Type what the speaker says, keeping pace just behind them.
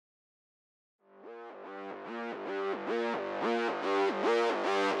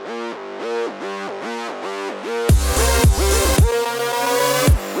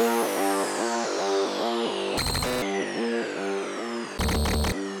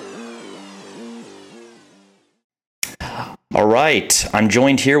All right. I'm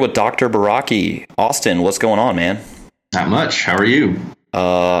joined here with Dr. Baraki. Austin, what's going on, man? Not much. How are you?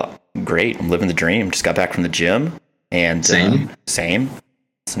 Great. I'm living the dream. Just got back from the gym and same.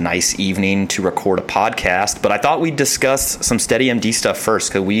 It's a nice evening to record a podcast, but I thought we'd discuss some SteadyMD stuff first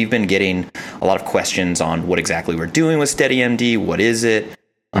because we've been getting a lot of questions on what exactly we're doing with SteadyMD. What is it?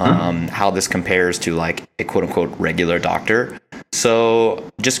 How this compares to like a quote unquote regular doctor. So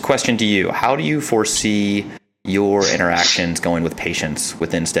just a question to you. How do you foresee your interactions going with patients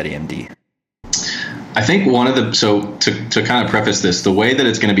within SteadyMD? I think to kind of preface this, the way that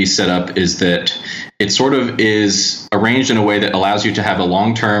it's going to be set up is that it sort of is arranged in a way that allows you to have a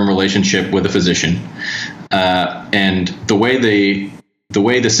long-term relationship with a physician. And the way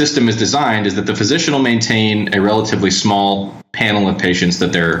the system is designed is that the physician will maintain a relatively small panel of patients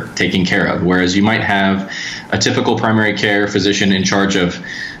that they're taking care of, whereas you might have a typical primary care physician in charge of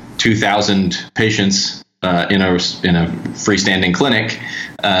 2,000 patients in a freestanding clinic.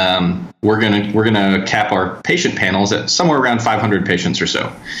 We're gonna cap our patient panels at somewhere around 500 patients or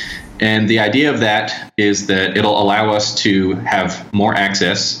so. And the idea of that is that it'll allow us to have more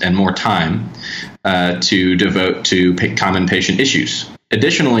access and more time to devote to common patient issues.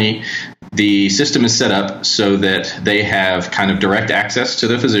 Additionally, the system is set up so that they have kind of direct access to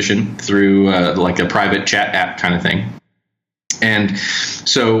the physician through like a private chat app kind of thing. And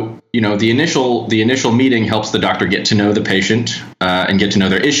so, the initial meeting helps the doctor get to know the patient and get to know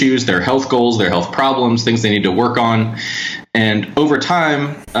their issues, their health goals, their health problems, things they need to work on. And over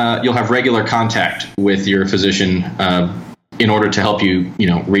time, you'll have regular contact with your physician in order to help you,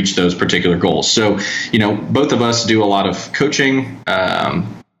 reach those particular goals. So, both of us do a lot of coaching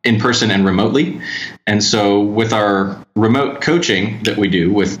in person and remotely. And so with our remote coaching that we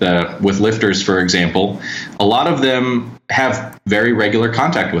do with lifters, for example, a lot of them have very regular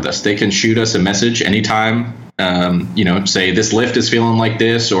contact with us. They can shoot us a message anytime, say this lift is feeling like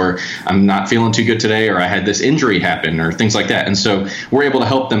this, or I'm not feeling too good today, or I had this injury happen, or things like that. And so we're able to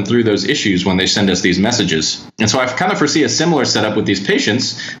help them through those issues when they send us these messages. And so I kind of foresee a similar setup with these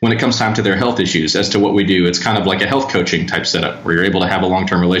patients when it comes time to their health issues as to what we do. It's kind of like a health coaching type setup where you're able to have a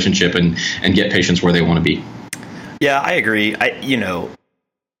long-term relationship and get patients where they want to be. Yeah, I agree.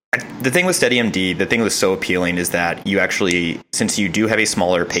 The thing with SteadyMD, the thing that's so appealing is that you actually, since you do have a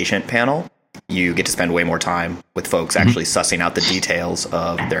smaller patient panel, you get to spend way more time with folks actually sussing out the details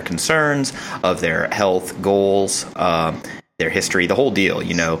of their concerns, of their health goals, their history, the whole deal.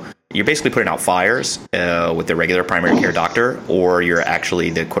 You're basically putting out fires with the regular primary care doctor, or you're actually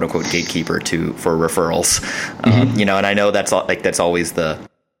the quote unquote gatekeeper for referrals. And I know that's always the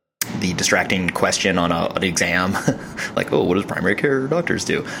distracting question on an exam, like, oh, what does primary care doctors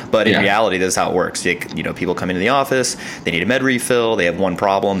do? But in reality, this is how it works. People come into the office, they need a med refill, they have one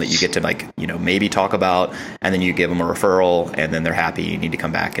problem that you get to maybe talk about, and then you give them a referral, and then they're happy. You need to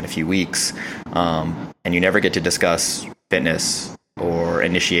come back in a few weeks, and you never get to discuss fitness or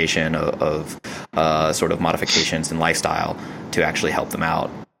initiation of sort of modifications in lifestyle to actually help them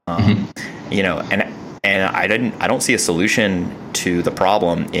out. And I don't see a solution to the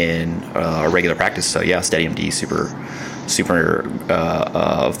problem in a regular practice. So yeah, SteadyMD super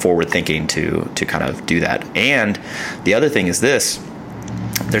forward thinking to kind of do that. And the other thing is this: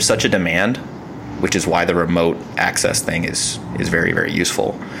 there's such a demand, which is why the remote access thing is very, very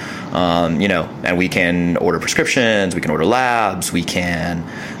useful. And we can order prescriptions, we can order labs, we can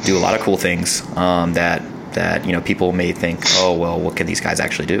do a lot of cool things that people may think, oh, well, what can these guys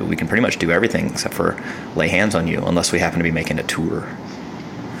actually do? We can pretty much do everything except for lay hands on you, unless we happen to be making a tour.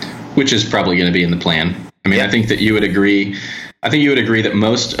 Which is probably going to be in the plan. I mean, I think that you would agree. I think you would agree that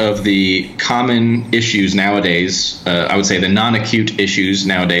most of the common issues nowadays, I would say the non-acute issues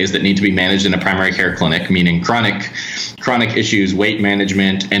nowadays that need to be managed in a primary care clinic, meaning chronic issues, weight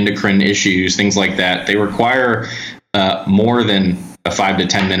management, endocrine issues, things like that, they require more than a 5 to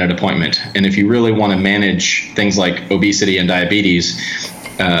 10 minute appointment. And if you really want to manage things like obesity and diabetes,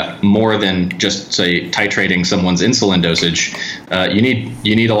 more than just say titrating someone's insulin dosage, you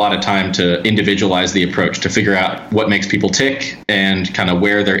need a lot of time to individualize the approach, to figure out what makes people tick and kind of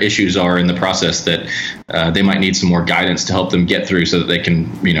where their issues are in the process that they might need some more guidance to help them get through so that they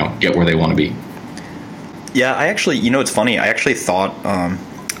can get where they want to be. Yeah, I actually, it's funny. I actually thought,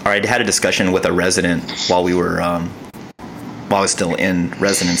 or I had a discussion with a resident while I was still in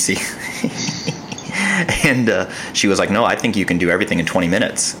residency. And she was like, no, I think you can do everything in 20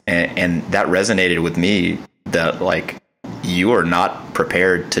 minutes. And that resonated with me, that like, you are not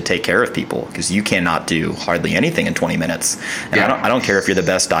prepared to take care of people because you cannot do hardly anything in 20 minutes. And I don't care if you're the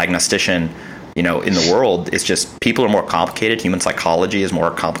best diagnostician, in the world. It's just people are more complicated. Human psychology is more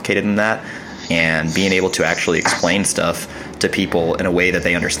complicated than that. and being able to actually explain stuff to people in a way that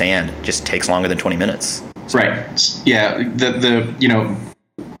they understand just takes longer than 20 minutes. Right. Yeah.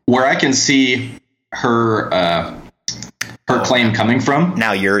 Where I can see her claim coming from.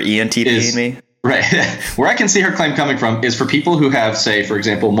 Now you're ENTPing me. Right. Where I can see her claim coming from is for people who have, say, for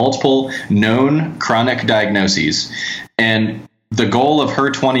example, multiple known chronic diagnoses. And the goal of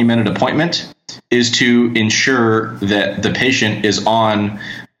her 20-minute appointment is to ensure that the patient is on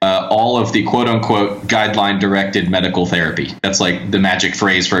all of the quote unquote guideline directed medical therapy. That's like the magic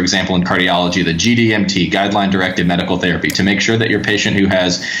phrase, for example, in cardiology, the GDMT, guideline directed medical therapy, to make sure that your patient who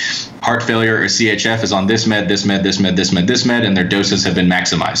has heart failure or CHF is on this med, this med, this med, this med, this med, and their doses have been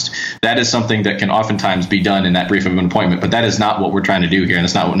maximized. That is something that can oftentimes be done in that brief of an appointment, but that is not what we're trying to do here, and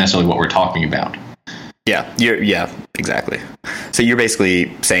that's not necessarily what we're talking about. Yeah, exactly. So you're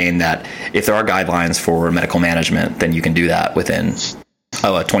basically saying that if there are guidelines for medical management, then you can do that within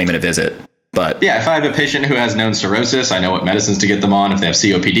a 20-minute visit. But yeah, if I have a patient who has known cirrhosis, I know what medicines to get them on. If they have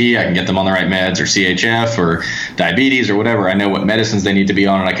COPD, I can get them on the right meds, or CHF or diabetes or whatever. I know what medicines they need to be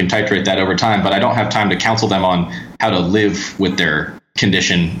on, and I can titrate that over time. But I don't have time to counsel them on how to live with their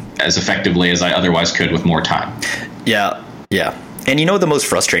condition as effectively as I otherwise could with more time. Yeah. And you know what the most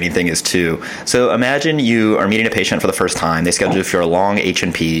frustrating thing is too? So imagine you are meeting a patient for the first time. They schedule you for a long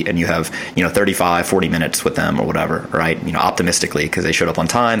H&P, and you have 35, 40 minutes with them or whatever, right? Optimistically, because they showed up on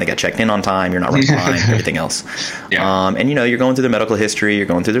time, they got checked in on time, you're not running behind, everything else. Yeah. And you're going through their medical history, you're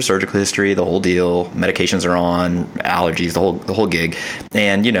going through their surgical history, the whole deal. Medications are on, allergies, the whole gig.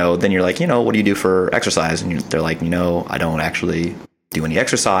 And then you're like, what do you do for exercise? And they're like, I don't actually do any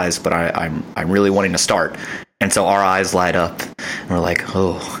exercise, but I'm really wanting to start. And so our eyes light up, and we're like,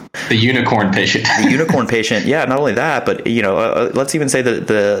 oh. The unicorn patient. The unicorn patient, yeah, not only that, but, let's even say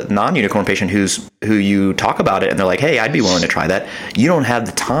the non-unicorn patient who you talk about it, and they're like, hey, I'd be willing to try that. You don't have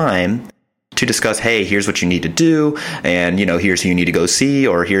the time to discuss, hey, here's what you need to do, and, here's who you need to go see,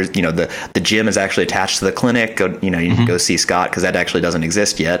 or here's, the gym is actually attached to the clinic. You need to go see Scott, because that actually doesn't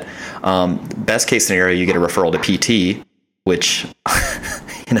exist yet. Best case scenario, you get a referral to PT, which,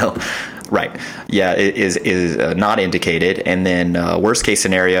 right. Yeah, is not indicated. And then worst case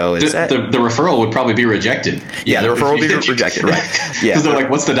scenario is the referral would probably be rejected. Yeah, the referral would be rejected. Right. Yeah. Because they're like,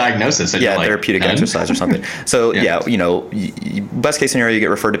 what's the diagnosis? And therapeutic exercise or something. So best case scenario, you get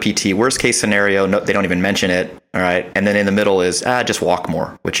referred to PT. Worst case scenario, no, they don't even mention it. All right. And then in the middle is just walk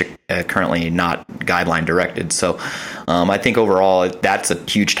more, which currently not guideline directed. So I think overall that's a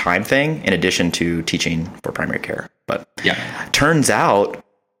huge time thing in addition to teaching for primary care. But turns out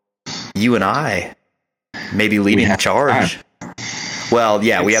you and I may be leading the charge. Well,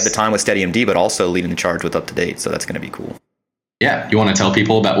 yeah, we have the time with SteadyMD, but also leading the charge with UpToDate. So that's going to be cool. Yeah. You want to tell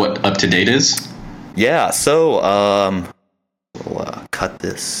people about what UpToDate is? Yeah. So we'll cut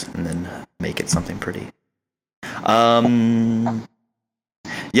this and then make it something pretty.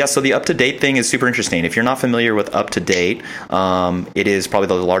 Yeah, so the UpToDate thing is super interesting. If you're not familiar with UpToDate, it is probably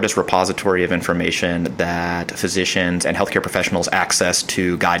the largest repository of information that physicians and healthcare professionals access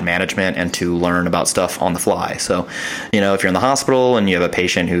to guide management and to learn about stuff on the fly. So, if you're in the hospital and you have a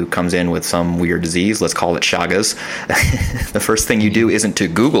patient who comes in with some weird disease, let's call it Chagas, the first thing you do isn't to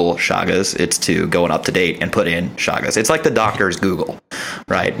Google Chagas, it's to go on UpToDate and put in Chagas. It's like the doctor's Google,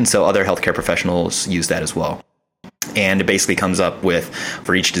 right? And so other healthcare professionals use that as well. And it basically comes up with,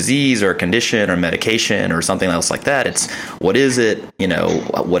 for each disease or condition or medication or something else like that, it's what is it,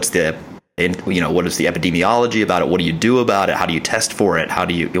 what's the what is the epidemiology about it? What do you do about it? How do you test for it? How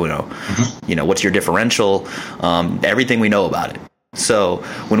do you, what's your differential? Everything we know about it. So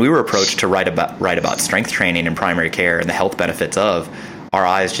when we were approached to write about strength training in primary care and the health benefits of, our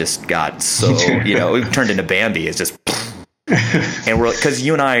eyes just got so, it turned into Bambi. It's just... And because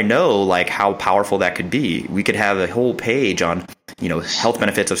you and I know like how powerful that could be. We could have a whole page on, health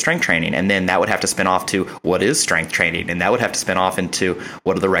benefits of strength training. And then that would have to spin off to what is strength training. And that would have to spin off into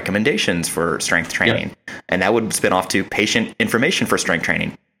what are the recommendations for strength training. Yep. And that would spin off to patient information for strength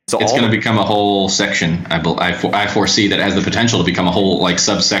training. So it's going to become a whole section. I foresee that it has the potential to become a whole like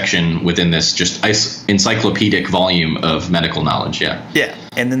subsection within this just encyclopedic volume of medical knowledge. Yeah. Yeah.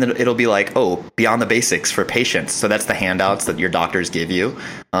 And then it'll be like, beyond the basics for patients. So that's the handouts that your doctors give you.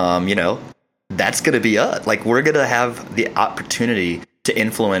 That's going to be us. Like we're going to have the opportunity to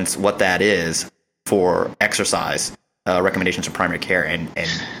influence what that is for exercise recommendations from primary care. And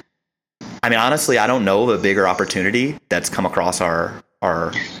I mean, honestly, I don't know of a bigger opportunity that's come across our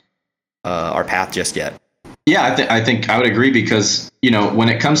path just yet. Yeah, I think I would agree because, when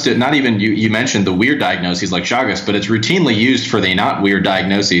it comes to not even you mentioned the weird diagnoses like Chagas, but it's routinely used for the not weird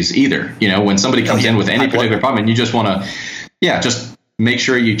diagnoses either. When somebody comes in with any particular problem and you just want to, just make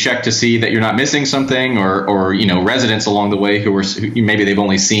sure you check to see that you're not missing something, or residents along the way who maybe they've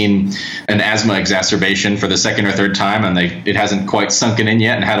only seen an asthma exacerbation for the second or third time and it hasn't quite sunken in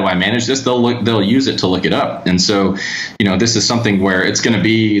yet. And how do I manage this? They'll use it to look it up. And so, this is something where it's going to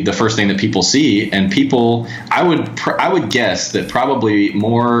be the first thing that people see, and people, I would guess that probably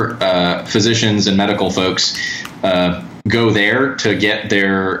more physicians and medical folks go there to get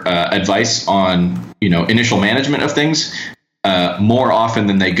their advice on initial management of things more often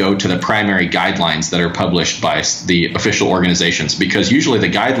than they go to the primary guidelines that are published by the official organizations, because usually the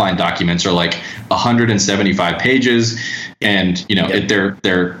guideline documents are like 175 pages, and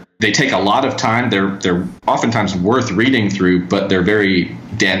they take a lot of time. They're oftentimes worth reading through, but they're very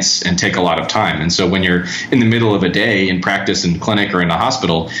dense and take a lot of time. And so when you're in the middle of a day in practice in clinic or in a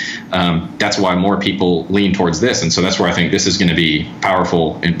hospital, that's why more people lean towards this. And so that's where I think this is going to be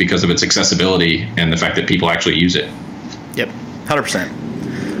powerful because of its accessibility and the fact that people actually use it. Yep,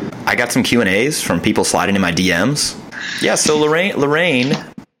 100%. I got some Q&As from people sliding in my DMs. Yeah, so Lorraine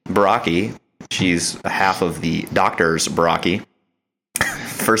Baraki, she's half of the doctors Baraki,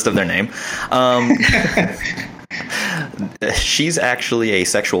 first of their name. She's actually a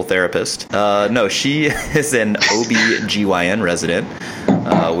sexual therapist. No, she is an OB/GYN resident,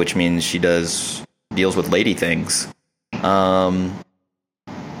 which means she deals with lady things.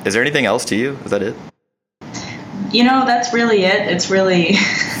 Is there anything else to you? Is that it? That's really it. It's really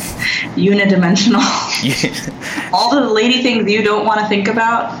unidimensional. All the lady things you don't want to think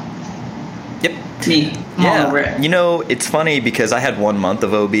about. Yep. Me. I'm all over it. It's funny because I had 1 month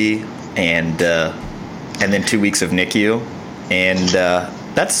of OB and then 2 weeks of NICU, and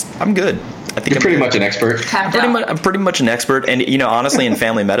I'm good. I think you're pretty much an expert. I'm pretty much an expert, and honestly, in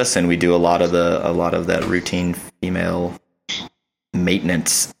family medicine, we do a lot of that routine female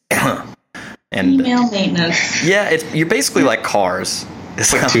maintenance. Female maintenance. Yeah, you're basically like cars.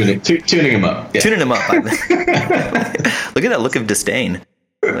 It's like tuning them up. Yeah. Tuning them up. Look at that look of disdain.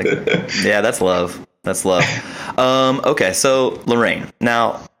 Yeah, that's love. That's love. Okay, so Lorraine,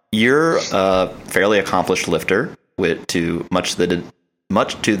 now you're a fairly accomplished lifter, much to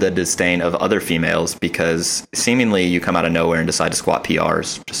the disdain of other females, because seemingly you come out of nowhere and decide to squat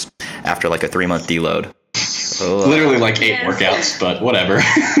PRs just after like a 3-month deload. Literally like 8 workouts, but whatever.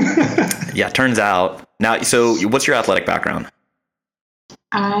 Yeah, turns out. Now, so what's your athletic background?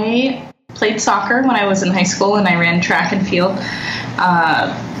 I played soccer when I was in high school, and I ran track and field,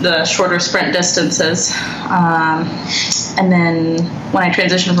 the shorter sprint distances. And then when I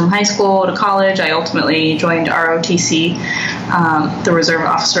transitioned from high school to college, I ultimately joined ROTC, the Reserve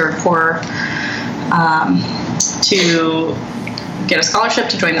Officer Corps, to get a scholarship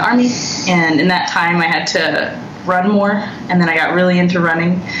to join the Army. And in that time, I had to run more, and then I got really into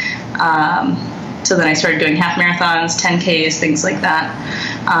running. So then I started doing half marathons, 10Ks, things like that,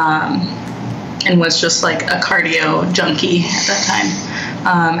 and was just like a cardio junkie at that time.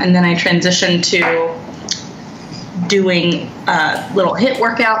 And then I transitioned to doing little HIIT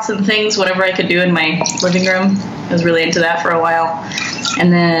workouts and things, whatever I could do in my living room. I was really into that for a while.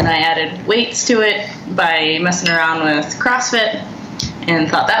 And then I added weights to it by messing around with CrossFit, and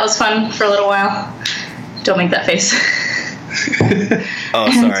thought that was fun for a little while. Don't make that face.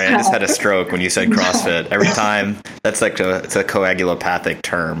 Oh, sorry. I just had a stroke when you said CrossFit. Every time, it's a coagulopathic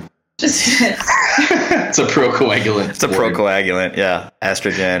term. It's a procoagulant. It's a procoagulant, yeah.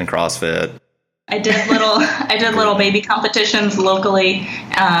 Estrogen, CrossFit. I did little baby competitions locally,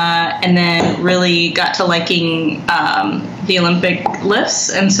 and then really got to liking the Olympic lifts,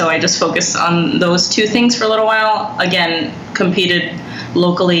 and so I just focused on those two things for a little while. Again, competed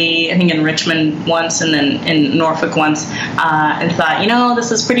locally, I think in Richmond once, and then in Norfolk once, and thought,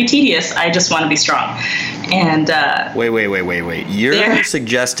 this is pretty tedious. I just want to be strong. And wait. You're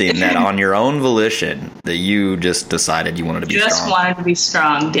suggesting that on your own volition that you just decided you wanted to be strong. Just wanted to be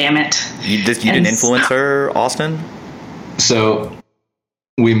strong, damn it. You didn't influence her, Austin? So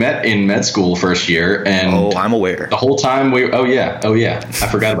we met in med school first year, and I'm aware. The whole time oh yeah, I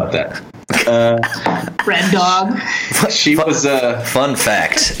forgot about that. Red dog. She was fun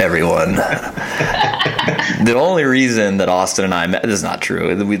fact, everyone. The only reason that Austin and I met, this is not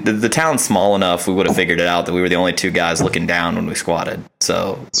true. The town's small enough, we would have figured it out that we were the only two guys looking down when we squatted.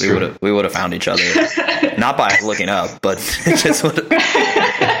 So we would have found each other, not by looking up, but just would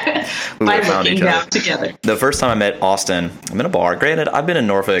we would have found each other together. The first time I met Austin, I'm in a bar. Granted, I've been in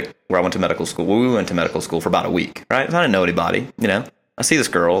Norfolk where I went to medical school. Well, we went to medical school for about a week, right? I didn't know anybody, I see this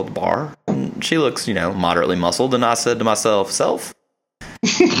girl at the bar, and she looks, moderately muscled, and I said to myself,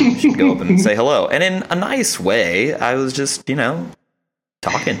 she'd go up and say hello. And in a nice way, I was just,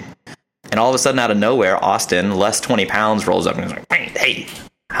 talking. And all of a sudden, out of nowhere, Austin, less 20 pounds, rolls up and is like, hey,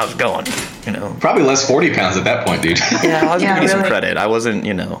 how's it going? You know, Probably less 40 pounds at that point, dude. yeah, I was giving you some really. credit. I wasn't,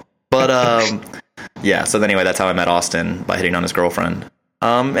 but yeah. So anyway, that's how I met Austin, by hitting on his girlfriend.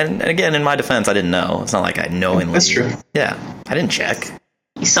 And again, in my defense, I didn't know. It's not like I knowingly. That's true. Yeah, I didn't check.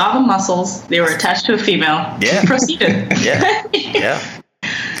 You saw the muscles. They were attached to a female. Yeah. Proceeded. Yeah, yeah.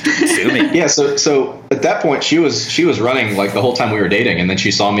 Sue me. Yeah, so at that point she was running like the whole time we were dating, and then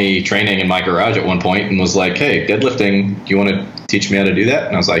she saw me training in my garage at one point and was like, "Hey, deadlifting, do you want to teach me how to do that?"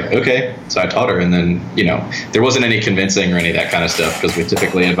 And I was like, "Okay." So I taught her, and then there wasn't any convincing or any of that kind of stuff because we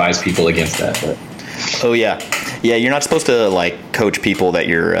typically advise people against that. But Oh yeah, yeah. You're not supposed to like coach people that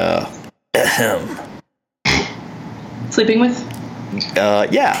you're Sleeping with?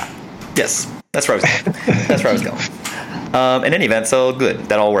 yeah. Yes. That's where I was going. That's where I was going. In any event, so good.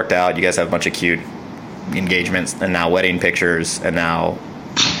 That all worked out. You guys have a bunch of cute engagements and now wedding pictures, and now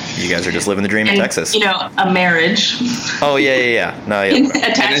you guys are just living the dream in And, Texas. a marriage. Oh yeah. No, yeah. and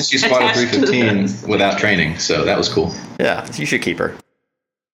then she squatted attached to the 315 fence. without training, so that was cool. Yeah. You should keep her.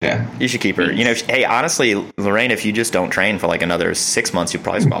 Yeah. You should keep her. Hey, honestly, Lorraine, if you just don't train for like another 6 months, you'll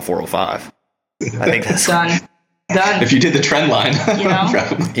probably about 405. I think that's Done. If you did the trend line,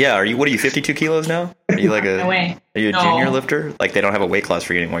 probably. Yeah. What are you, 52 kilos now? Are you like No way. Are you a No. junior lifter? Like they don't have a weight class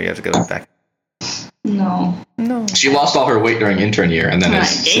for you anymore. You have to go back. No. She lost all her weight during intern year, and then I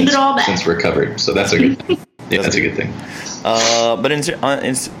has gained it all back. since recovered. So that's a good thing. Yeah, that's a good thing. But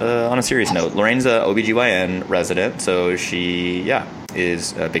on a serious note, Lorraine's a OBGYN resident, so she,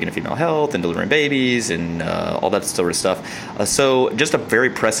 is big into female health and delivering babies and all that sort of stuff. So just a very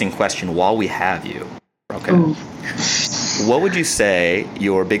pressing question while we have you. Okay. Ooh. What would you say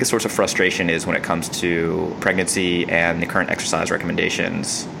your biggest source of frustration is when it comes to pregnancy and the current exercise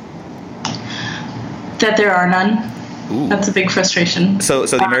recommendations? That there are none. Ooh. That's a big frustration. So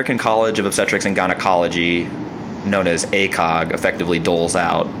the American College of Obstetrics and Gynecology, known as ACOG, effectively doles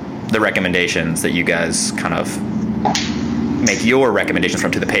out the recommendations that you guys kind of make your recommendations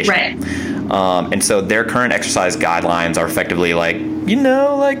from to the patient. Right. And so their current exercise guidelines are effectively like,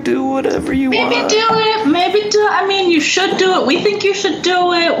 do whatever you want. Maybe do it. You should do it. We think you should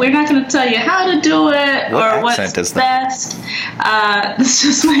do it. We're not going to tell you how to do it What or what's accent is that? best. This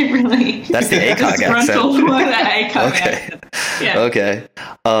just might really. That's the ACOG disgruntled accent. one, that ACOG Okay. accent. Yeah. Okay.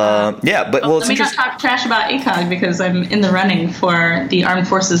 But Let it's me not interesting. talk trash about ACOG because I'm in the running for the Armed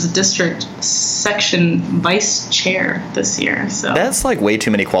Forces District Section Vice Chair this year. So. That's like way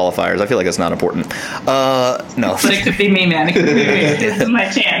too many qualifiers. I feel like it's not important. No. But it could be me, man. It could be me. This is my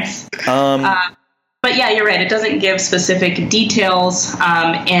chance. But yeah, you're right. It doesn't give specific details,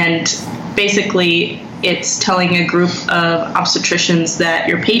 and basically it's telling a group of obstetricians that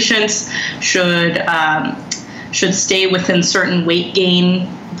your patients should stay within certain weight gain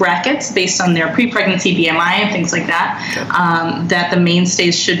brackets based on their pre-pregnancy BMI and things like that. That the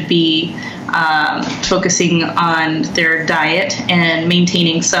mainstays should be focusing on their diet and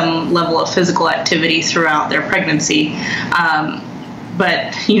maintaining some level of physical activity throughout their pregnancy.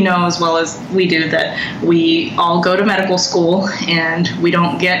 But as well as we do that we all go to medical school and we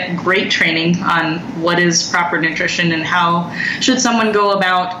don't get great training on what is proper nutrition and how should someone go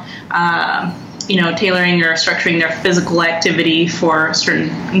about tailoring or structuring their physical activity for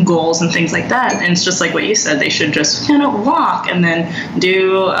certain goals and things like that. And it's just like what you said, they should just kind of walk and then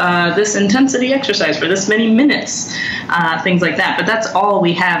do this intensity exercise for this many minutes, things like that. But that's all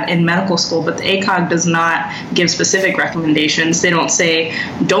we have in medical school. But the ACOG does not give specific recommendations. They don't say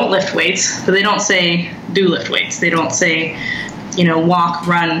don't lift weights, but they don't say do lift weights. They don't say walk,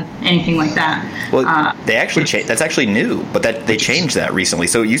 run, anything like that. Well, they actually that's actually new, but they changed that recently.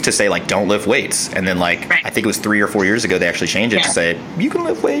 So it used to say like don't lift weights, and then Right. I think it was 3 or 4 years ago they actually changed it to say you can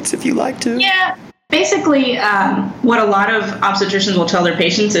lift weights if you like to. Yeah. Basically, what a lot of obstetricians will tell their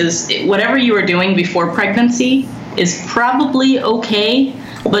patients is whatever you were doing before pregnancy is probably okay,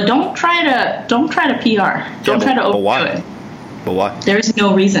 but don't try to PR. Don't try to overdo why? it. But why? There is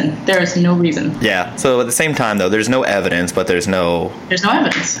no reason. There is no reason. Yeah. So at the same time, though, there's no evidence, but there's no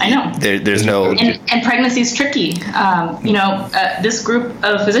evidence. I know. there's no. And pregnancy is tricky. This group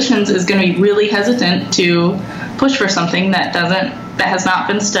of physicians is going to be really hesitant to push for something that has not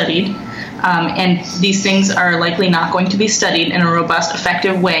been studied, and these things are likely not going to be studied in a robust,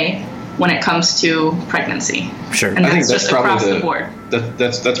 effective way when it comes to pregnancy. Sure. And I think that's that's just probably across the board.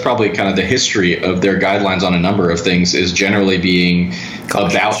 That's probably kind of the history of their guidelines on a number of things is generally being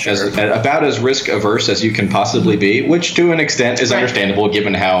about as risk averse as you can possibly be, which to an extent is understandable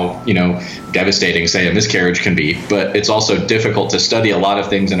given how devastating, say, a miscarriage can be. But it's also difficult to study a lot of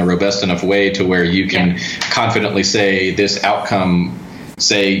things in a robust enough way to where you can confidently say this outcome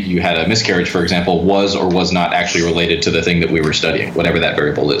say you had a miscarriage, for example, was or was not actually related to the thing that we were studying, whatever that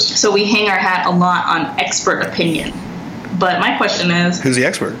variable is. So we hang our hat a lot on expert opinion. But my question is, Who's the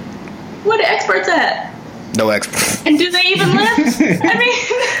expert? what are experts at? No expert. And do they even lift? I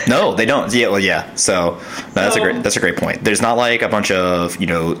mean, No, they don't. Yeah, well, yeah. So that's a great point. There's not like a bunch of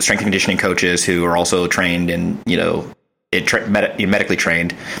strength and conditioning coaches who are also trained and medically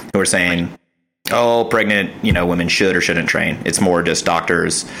trained who are saying, oh, pregnant women should or shouldn't train. It's more just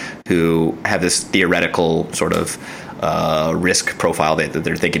doctors who have this theoretical sort of risk profile that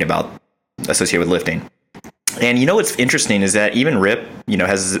they're thinking about associated with lifting. And what's interesting is that even Rip,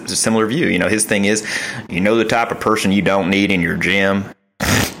 has a similar view. His thing is, the type of person you don't need in your gym,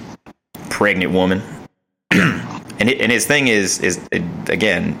 pregnant woman. And his thing is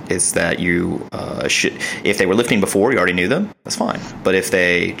that you should, if they were lifting before, you already knew them, that's fine. But if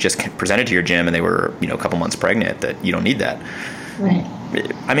they just presented to your gym and they were a couple months pregnant, that you don't need that. right.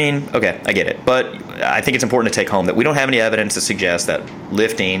 I mean, okay, I get it. But I think it's important to take home that we don't have any evidence to suggest that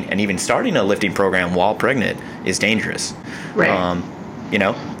lifting and even starting a lifting program while pregnant is dangerous. Right.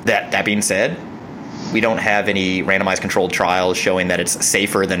 That being said, we don't have any randomized controlled trials showing that it's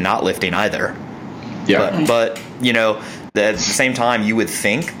safer than not lifting either. Yeah. But at the same time, you would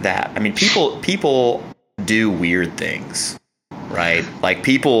think that, I mean, people do weird things. Right? Like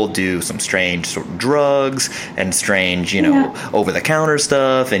people do some strange sort of drugs and strange, over-the-counter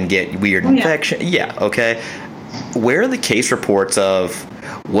stuff and get weird infection. Yeah, okay. Where are the case reports of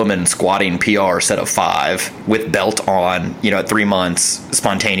woman squatting PR set of 5 with belt on, at 3 months,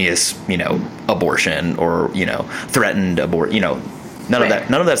 spontaneous, abortion or, threatened abort, none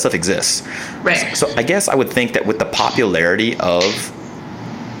of that stuff exists. Right. So I guess I would think that with the popularity of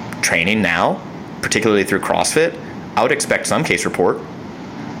training now, particularly through CrossFit, I would expect some case report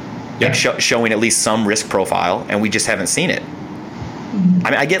showing at least some risk profile, and we just haven't seen it. I mean,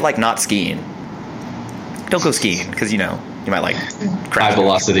 I get like not skiing. Don't go skiing because you might like crash. High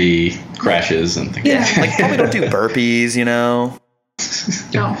velocity crashes and things. Yeah, like probably don't do burpees.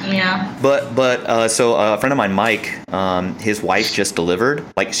 But so a friend of mine, Mike, his wife just delivered.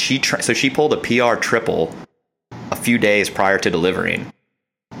 Like she pulled a PR triple a few days prior to delivering.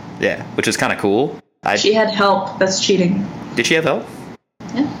 Yeah, which is kind of cool. She had help. That's cheating. Did she have help?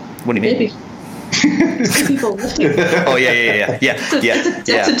 Yeah. What do you mean? People lifting. Oh yeah.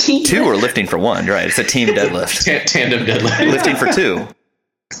 That's a team. 2 are lifting for 1. Right? It's a team deadlift. Tandem deadlift. Lifting for 2.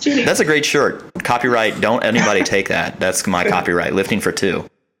 It's cheating. That's a great shirt. Copyright. Don't anybody take that. That's my copyright. Lifting for 2.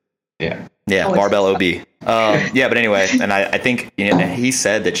 Yeah. Yeah. Barbell OB. Yeah. But anyway, and I think he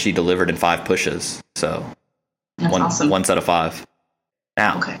said that she delivered in 5 pushes. So That's awesome. 1 set of 5.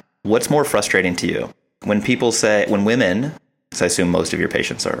 Now. Okay. What's more frustrating to you? When women, because I assume most of your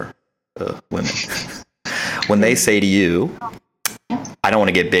patients are women, when they say to you, I don't want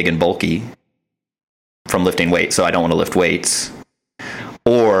to get big and bulky from lifting weights, so I don't want to lift weights,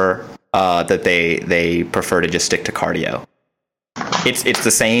 or that they prefer to just stick to cardio. It's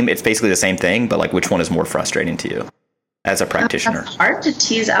the same. It's basically the same thing, but like which one is more frustrating to you as a practitioner? It's hard to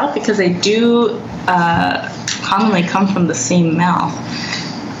tease out because they do commonly come from the same mouth.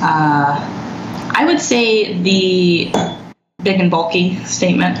 I would say the big and bulky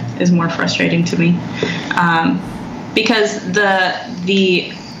statement is more frustrating to me because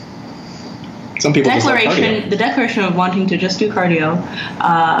the Some people the declaration of wanting to just do cardio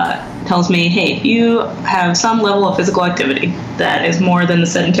tells me, hey, you have some level of physical activity that is more than the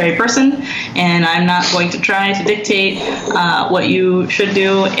sedentary person, and I'm not going to try to dictate what you should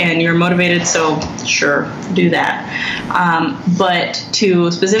do, and you're motivated, so sure, do that. But to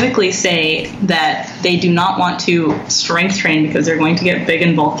specifically say that they do not want to strength train because they're going to get big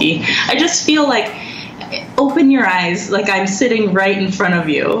and bulky, I just feel like, open your eyes, like I'm sitting right in front of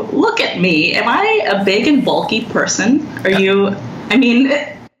you. Look at me. Am I a big and bulky person? Do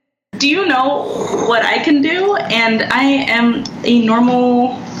you know what I can do? And I am a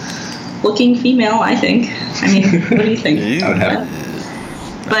normal looking female, I think. What do you think?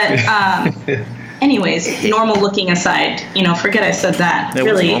 But anyways, normal looking aside, forget I said that.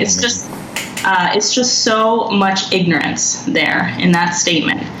 Really, it's just so much ignorance there in that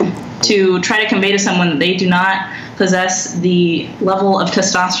statement. To try to convey to someone that they do not possess the level of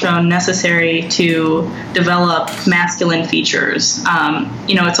testosterone necessary to develop masculine features.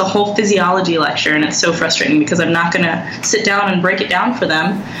 It's a whole physiology lecture, and it's so frustrating because I'm not going to sit down and break it down for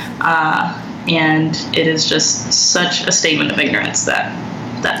them. And it is just such a statement of ignorance that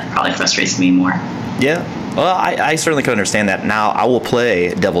probably frustrates me more. Yeah. Well, I certainly can understand that. Now, I will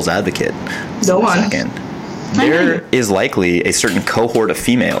play devil's advocate Go for on. a second. There is likely a certain cohort of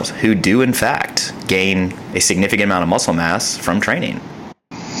females who do, in fact, gain a significant amount of muscle mass from training.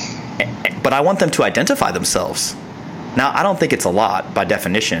 but I want them to identify themselves. Now, I don't think it's a lot by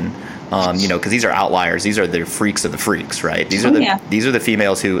definition, because these are outliers. These are the freaks of the freaks, right? These are these are the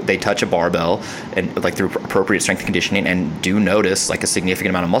females who they touch a barbell and like through appropriate strength and conditioning and do notice like a significant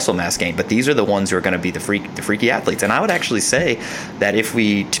amount of muscle mass gain. But these are the ones who are going to be the freaky athletes. And I would actually say that if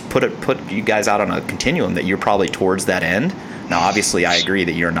we put you guys out on a continuum, that you're probably towards that end. Now, obviously, I agree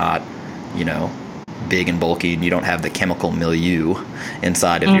that you're not, big and bulky, and you don't have the chemical milieu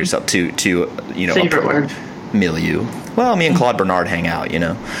inside of yourself to favorite word. Milieu. Well, me and Claude Bernard hang out,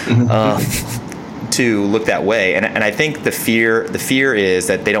 to look that way. And I think the fear is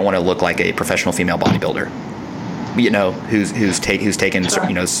that they don't want to look like a professional female bodybuilder, who's taken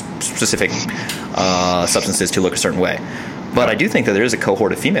specific substances to look a certain way. But I do think that there is a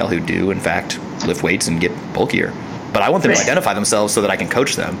cohort of female who do, in fact, lift weights and get bulkier. But I want them to identify themselves so that I can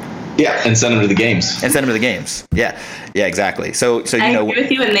coach them. Yeah, and send them to the games. Yeah, exactly. So I agree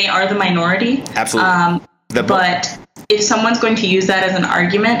with you, and they are the minority. Absolutely. But if someone's going to use that as an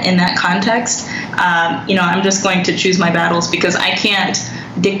argument in that context, I'm just going to choose my battles because I can't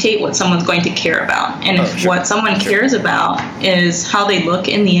dictate what someone's going to care about. And if what someone cares about is how they look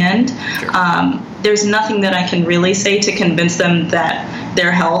in the end, there's nothing that I can really say to convince them that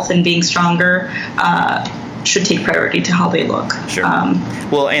their health and being stronger should take priority to how they look. Sure.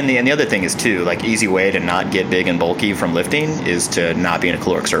 Well, and the other thing is too, like easy way to not get big and bulky from lifting is to not be in a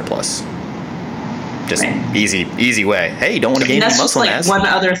caloric surplus. Just easy way. Hey, you don't want to gain any muscle mass. That's like one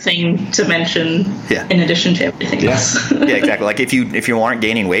other thing to mention in addition to everything else. Yeah, exactly. Like if you aren't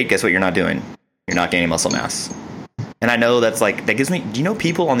gaining weight, guess what you're not doing? You're not gaining muscle mass. And I know that gives me, do you know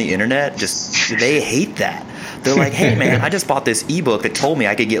people on the internet they hate that. They're like, hey man, I just bought this ebook that told me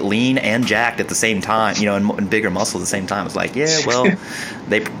I could get lean and jacked at the same time, and bigger muscle at the same time. It's like, yeah, well,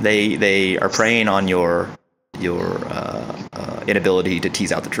 they are preying on your inability to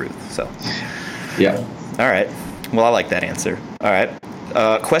tease out the truth. So, yeah. All right. Well, I like that answer. All right.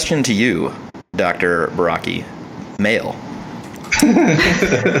 Question to you, Dr. Baraki, male.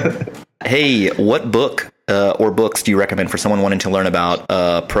 Hey, what book or books do you recommend for someone wanting to learn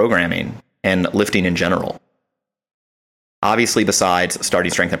about programming and lifting in general? Obviously, besides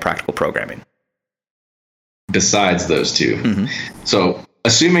Starting Strength and Practical Programming. Besides those two. Mm-hmm. So,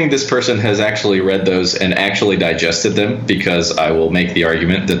 assuming this person has actually read those and actually digested them, because I will make the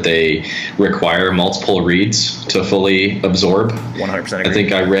argument that they require multiple reads to fully absorb. 100% agree. I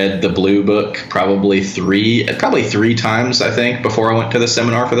think I read the Blue Book probably three times, I think, before I went to the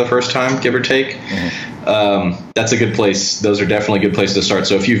seminar for the first time, give or take. Mm-hmm. That's a good place. Those are definitely a good place to start.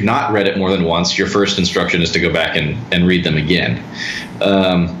 So if you've not read it more than once, your first instruction is to go back and read them again.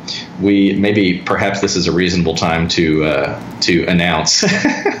 Perhaps this is a reasonable time to announce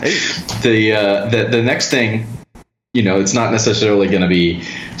the next thing. It's not necessarily going to be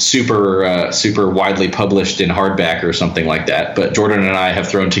super widely published in hardback or something like that. But Jordan and I have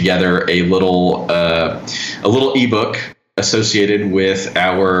thrown together a little ebook associated with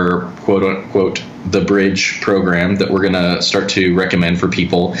our quote unquote the Bridge program that we're going to start to recommend for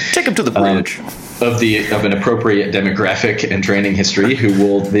people. Take them to the Bridge. Of an appropriate demographic and training history, who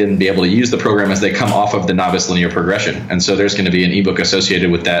will then be able to use the program as they come off of the novice linear progression. And so there's going to be an ebook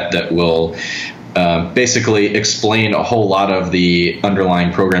associated with that will basically explain a whole lot of the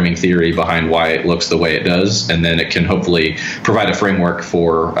underlying programming theory behind why it looks the way it does, and then it can hopefully provide a framework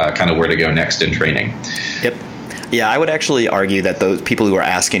for kind of where to go next in training. Yep. Yeah, I would actually argue that those people who are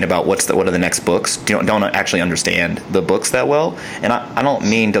asking about what are the next books don't actually understand the books that well. And I don't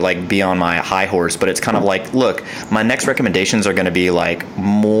mean to be on my high horse, but it's kind of like, look, my next recommendations are going to be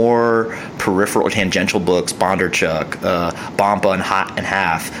more peripheral tangential books, Bondarchuk, Bompa and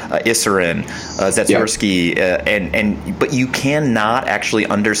Half, Isserin, Zetsursky, but you cannot actually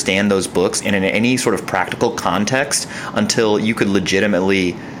understand those books in any sort of practical context until you could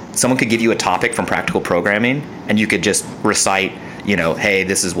legitimately. Someone could give you a topic from practical programming and you could just recite, hey,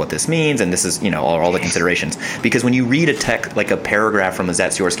 this is what this means and this is, all the considerations. Because when you read a paragraph from the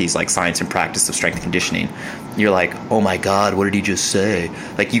Zetsursky's Science and Practice of Strength and Conditioning, you're like, oh my God, what did he just say?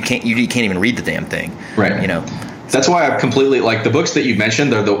 You can't even read the damn thing. Right. That's why I've completely, the books that you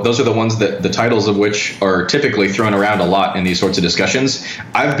mentioned, those are the ones that the titles of which are typically thrown around a lot in these sorts of discussions.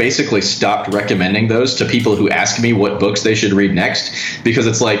 I've basically stopped recommending those to people who ask me what books they should read next, because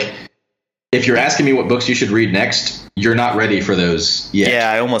it's like, if you're asking me what books you should read next, you're not ready for those yet. Yeah,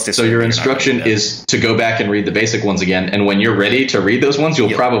 I almost So your instruction is to go back and read the basic ones again, and when you're ready to read those ones,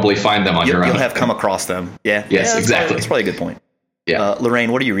 you'll probably find them on your own. You'll have come across them. Yeah. Yes, exactly. That's probably a good point. Yeah.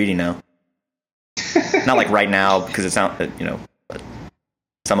 Lorraine, what are you reading now? Not right now, because it's not,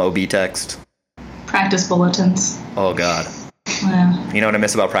 some OB text. Practice bulletins. Oh, God. Well, You know what I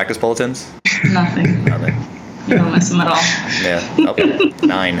miss about practice bulletins? nothing. Nothing. You don't miss them at all. Yeah. Oh,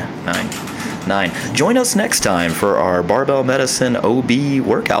 nine. Join us next time for our Barbell Medicine OB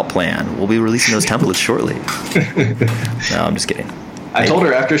workout plan. We'll be releasing those templates shortly. No, I'm just kidding. I told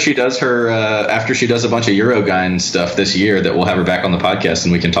her after she does a bunch of Eurogyne stuff this year that we'll have her back on the podcast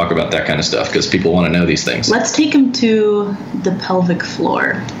and we can talk about that kind of stuff because people want to know these things. Let's take him to the pelvic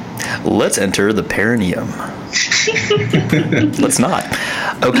floor. Let's enter the perineum. Let's not.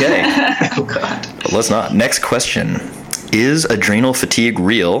 Okay. Oh, God. Let's not. Next question. Is adrenal fatigue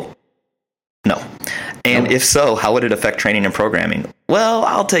real? No. And Nope. if so, how would it affect training and programming? Well,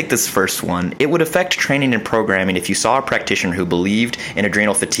 I'll take this first one. It would affect training and programming if you saw a practitioner who believed in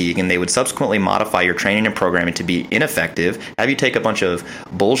adrenal fatigue and they would subsequently modify your training and programming to be ineffective, have you take a bunch of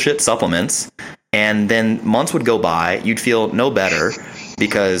bullshit supplements, and then months would go by, you'd feel no better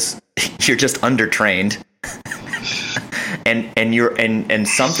because you're just undertrained. And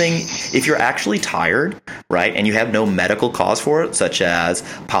something, if you're actually tired, right, and you have no medical cause for it, such as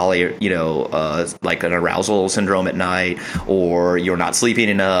like an arousal syndrome at night, or you're not sleeping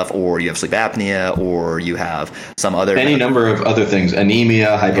enough, or you have sleep apnea, or you have some other Any number of other things: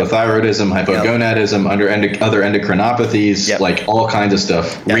 anemia, hypothyroidism, hypogonadism, other endocrinopathies, Yep. like all kinds of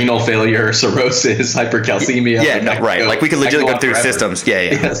stuff. Yep. Renal failure, cirrhosis, hypercalcemia. Yeah, no, right. Like we could legitimately go through systems.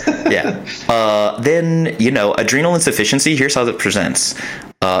 Yeah. Yeah. Then, adrenal insufficiency, here's how it presents.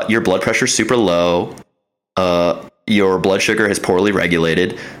 Your blood pressure's super low. Your blood sugar is poorly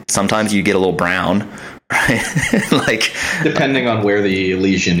regulated. Sometimes you get a little brown, right? Like, Depending on where the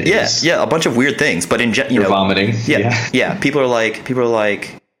lesion is. yeah, a bunch of weird things. But You're vomiting. Yeah. People are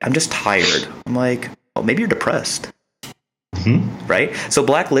like, I'm just tired. I'm like, oh, maybe you're depressed. Mm-hmm. Right? So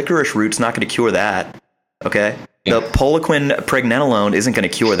black licorice root's not going to cure that. Okay? Yeah. The Poliquin pregnenolone isn't going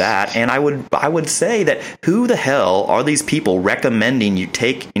to cure that. And I would say that who the hell are these people recommending you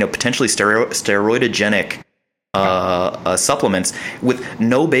take, potentially steroidogenic supplements with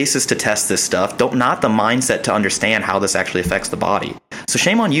no basis to test this stuff, not the mindset to understand how this actually affects the body. So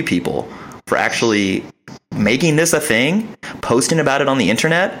shame on you people for actually making this a thing, posting about it on the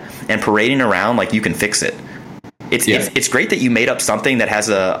internet, and parading around like you can fix it. It's great that you made up something that has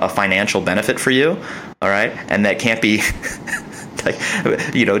a financial benefit for you, all right, and that can't be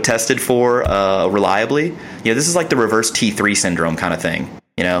tested for reliably. This is like the reverse T3 syndrome kind of thing.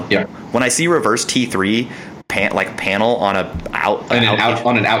 Yeah. When I see reverse T3 panel on an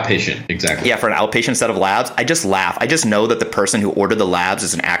outpatient, exactly. Yeah, for an outpatient set of labs, I just laugh. I just know that the person who ordered the labs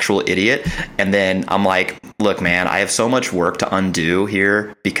is an actual idiot. And then I'm like, look, man, I have so much work to undo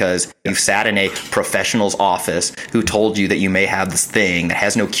here because you've sat in a professional's office who told you that you may have this thing that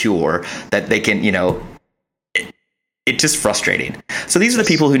has no cure, that they can, it's just frustrating. So these are the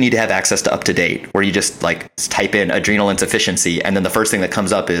people who need to have access to UpToDate, where you just like type in adrenal insufficiency, and then the first thing that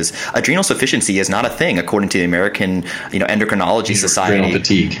comes up is adrenal insufficiency is not a thing according to the American, Endocrinology Society. Adrenal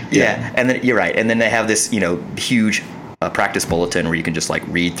fatigue. Yeah, and then you're right, and then they have this, huge practice bulletin where you can just like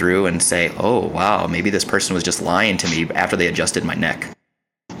read through and say, oh wow, maybe this person was just lying to me after they adjusted my neck.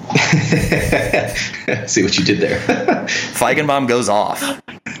 See what you did there. Feigenbaum goes off.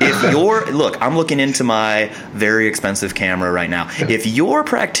 Look, I'm looking into my very expensive camera right now. If your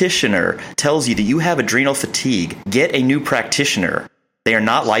practitioner tells you that you have adrenal fatigue, get a new practitioner. They are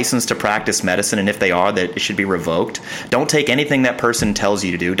not licensed to practice medicine, and if they are, that it should be revoked. Don't take anything that person tells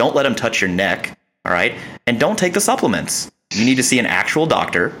you to do. Don't let them touch your neck, all right? And don't take the supplements. You need to see an actual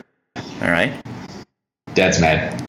doctor, all right? Dad's mad.